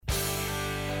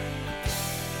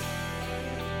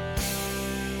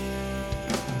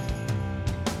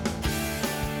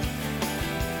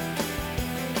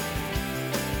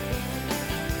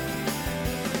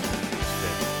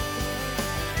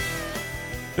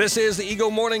This is the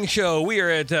Eagle Morning Show. We are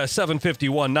at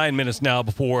 7:51, 9 minutes now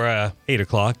before 8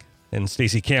 o'clock. And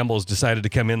Stacy Campbell has decided to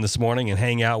come in this morning and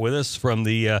hang out with us from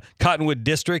the Cottonwood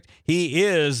District. He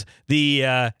is the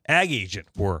ag agent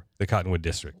for the Cottonwood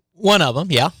District. One of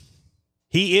them, yeah.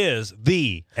 He is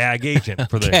the ag agent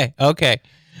for the... Okay.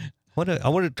 I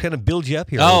want to kind of build you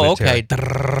up here. Oh, bit,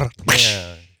 okay.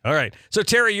 Yeah. All right. So,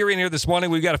 Terry, you're in here this morning.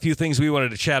 We've got a few things we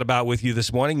wanted to chat about with you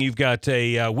this morning. You've got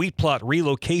a wheat plot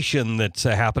relocation that's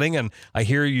happening, and I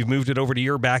hear you've moved it over to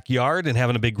your backyard and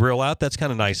having a big grill out. That's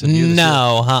kind of nice of you.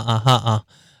 No,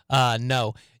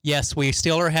 no. Yes, we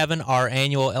still are having our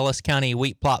annual Ellis County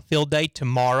Wheat Plot Field Day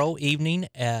tomorrow evening,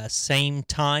 same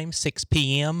time, 6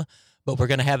 p.m., but we're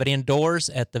going to have it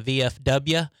indoors at the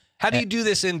VFW. How do you do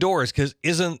this indoors? Because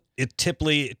isn't it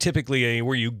typically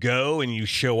where you go and you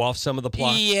show off some of the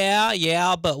plots?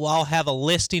 Yeah, but I'll have a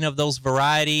listing of those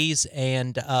varieties,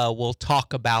 and we'll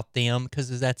talk about them,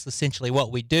 because that's essentially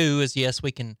what we do is, yes,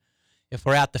 we can, if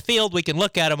we're out the field, we can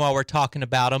look at them while we're talking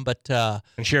about them. But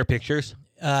and share pictures?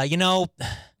 I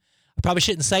probably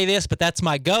shouldn't say this, but that's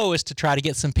my goal, is to try to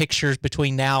get some pictures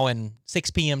between now and 6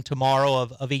 p.m. tomorrow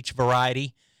of each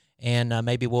variety. And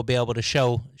maybe we'll be able to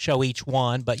show each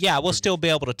one. But, yeah, we'll still be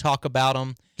able to talk about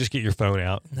them. Just get your phone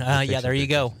out. Yeah, there you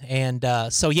go. And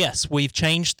so, yes, we've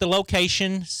changed the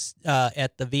location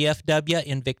at the VFW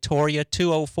in Victoria,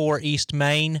 204 East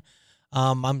Main.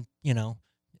 I'm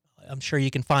sure you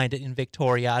can find it in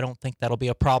Victoria. I don't think that'll be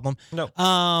a problem. No.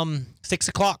 6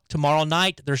 o'clock tomorrow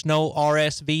night. There's no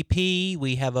RSVP.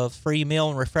 We have a free meal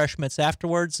and refreshments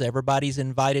afterwards. Everybody's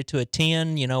invited to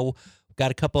attend. We've got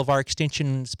a couple of our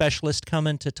extension specialists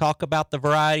coming to talk about the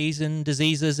varieties and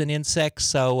diseases and insects.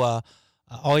 So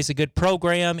always a good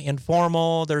program,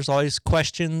 informal. There's always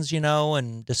questions,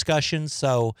 and discussions.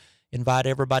 So invite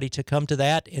everybody to come to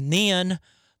that. And then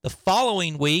the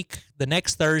following week, the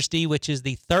next Thursday, which is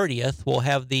the 30th, we'll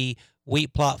have the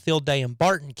Wheat Plot Field Day in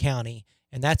Barton County.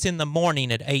 And that's in the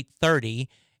morning at 8:30.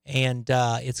 And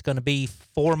it's going to be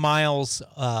 4 miles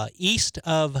east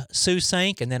of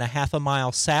Sault-Saint and then a half a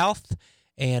mile south.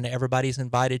 And everybody's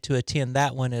invited to attend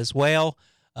that one as well.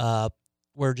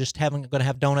 We're just going to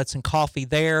have donuts and coffee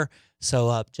there.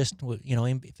 So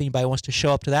if anybody wants to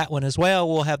show up to that one as well,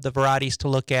 we'll have the varieties to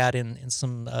look at and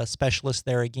some specialists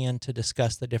there again to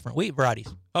discuss the different wheat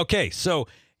varieties. Okay, so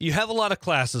you have a lot of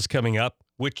classes coming up,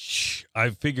 which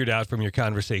I've figured out from your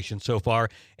conversation so far,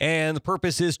 and the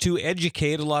purpose is to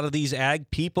educate a lot of these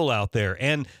ag people out there.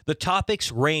 And the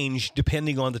topics range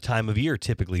depending on the time of year,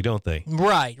 typically, don't they?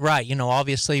 Right.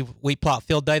 Obviously, Wheat Plot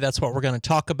Field Day, that's what we're going to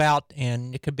talk about,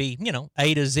 and it could be,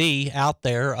 A to Z out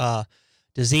there.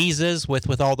 Diseases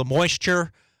with all the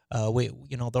moisture.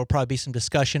 There'll probably be some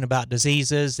discussion about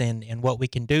diseases and what we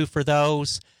can do for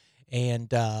those.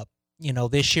 And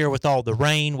this year with all the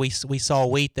rain, we saw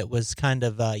wheat that was kind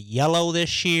of yellow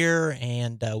this year,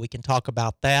 and we can talk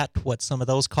about that, what some of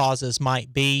those causes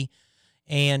might be.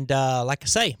 And like I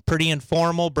say, pretty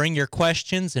informal. Bring your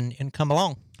questions and come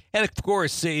along. And, of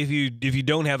course, if you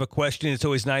don't have a question, it's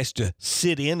always nice to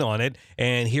sit in on it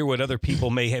and hear what other people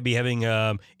may be having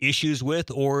issues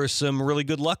with or some really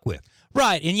good luck with.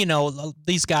 Right, and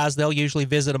these guys, they'll usually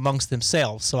visit amongst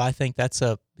themselves, so I think that's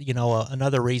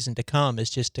another reason to come, is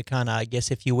just to kind of, I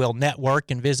guess, if you will,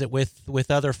 network and visit with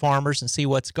other farmers and see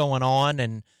what's going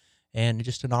on, and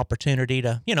just an opportunity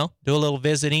to do a little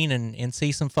visiting and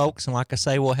see some folks. And like I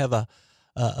say, we'll have a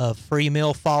free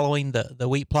meal following the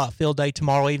Wheat Plot Field Day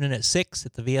tomorrow evening at 6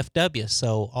 at the VFW,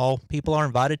 so all people are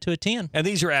invited to attend. And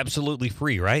these are absolutely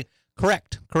free, right?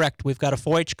 Correct. We've got a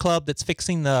 4-H club that's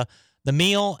fixing the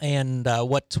meal, and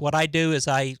what I do is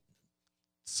I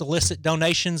solicit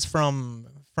donations from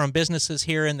businesses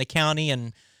here in the county,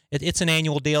 and it's an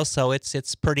annual deal, so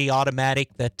it's pretty automatic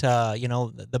that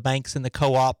the banks and the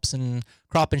co-ops and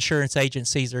crop insurance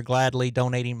agencies are gladly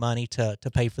donating money to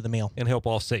pay for the meal and help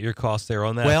offset your costs there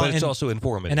on that. But it's also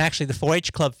informative. And actually, the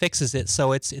 4-H club fixes it,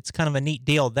 so it's kind of a neat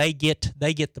deal. They get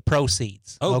the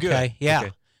proceeds. Oh, okay? Good. Yeah,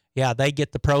 okay. Yeah, they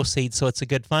get the proceeds, so it's a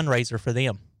good fundraiser for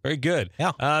them. Very good.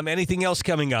 Yeah. Anything else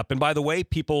coming up? And by the way,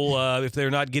 people, if they're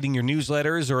not getting your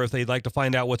newsletters or if they'd like to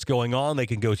find out what's going on, they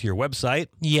can go to your website.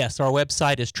 Yes, our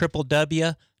website is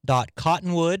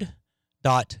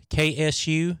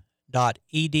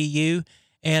www.cottonwood.ksu.edu.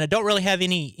 And I don't really have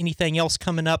anything else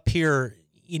coming up here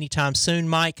anytime soon,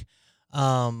 Mike.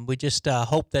 We just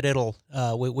hope that it'll.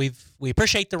 We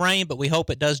appreciate the rain, but we hope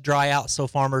it does dry out so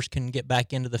farmers can get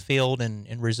back into the field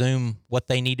and resume what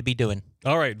they need to be doing.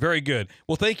 All right, very good.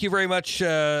 Well, thank you very much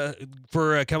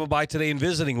for coming by today and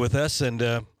visiting with us. And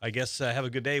I guess have a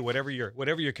good day, whatever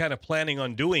you're kind of planning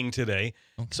on doing today.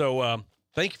 Okay. So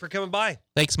Thank you for coming by.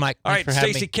 Thanks, Mike. All Thanks right, for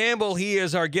having Stacy me. Campbell, he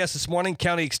is our guest this morning,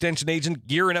 county extension agent,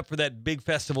 gearing up for that big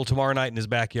festival tomorrow night in his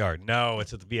backyard. No,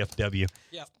 it's at the VFW.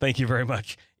 Yep. Thank you very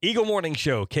much. Eagle Morning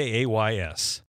Show, KAYS.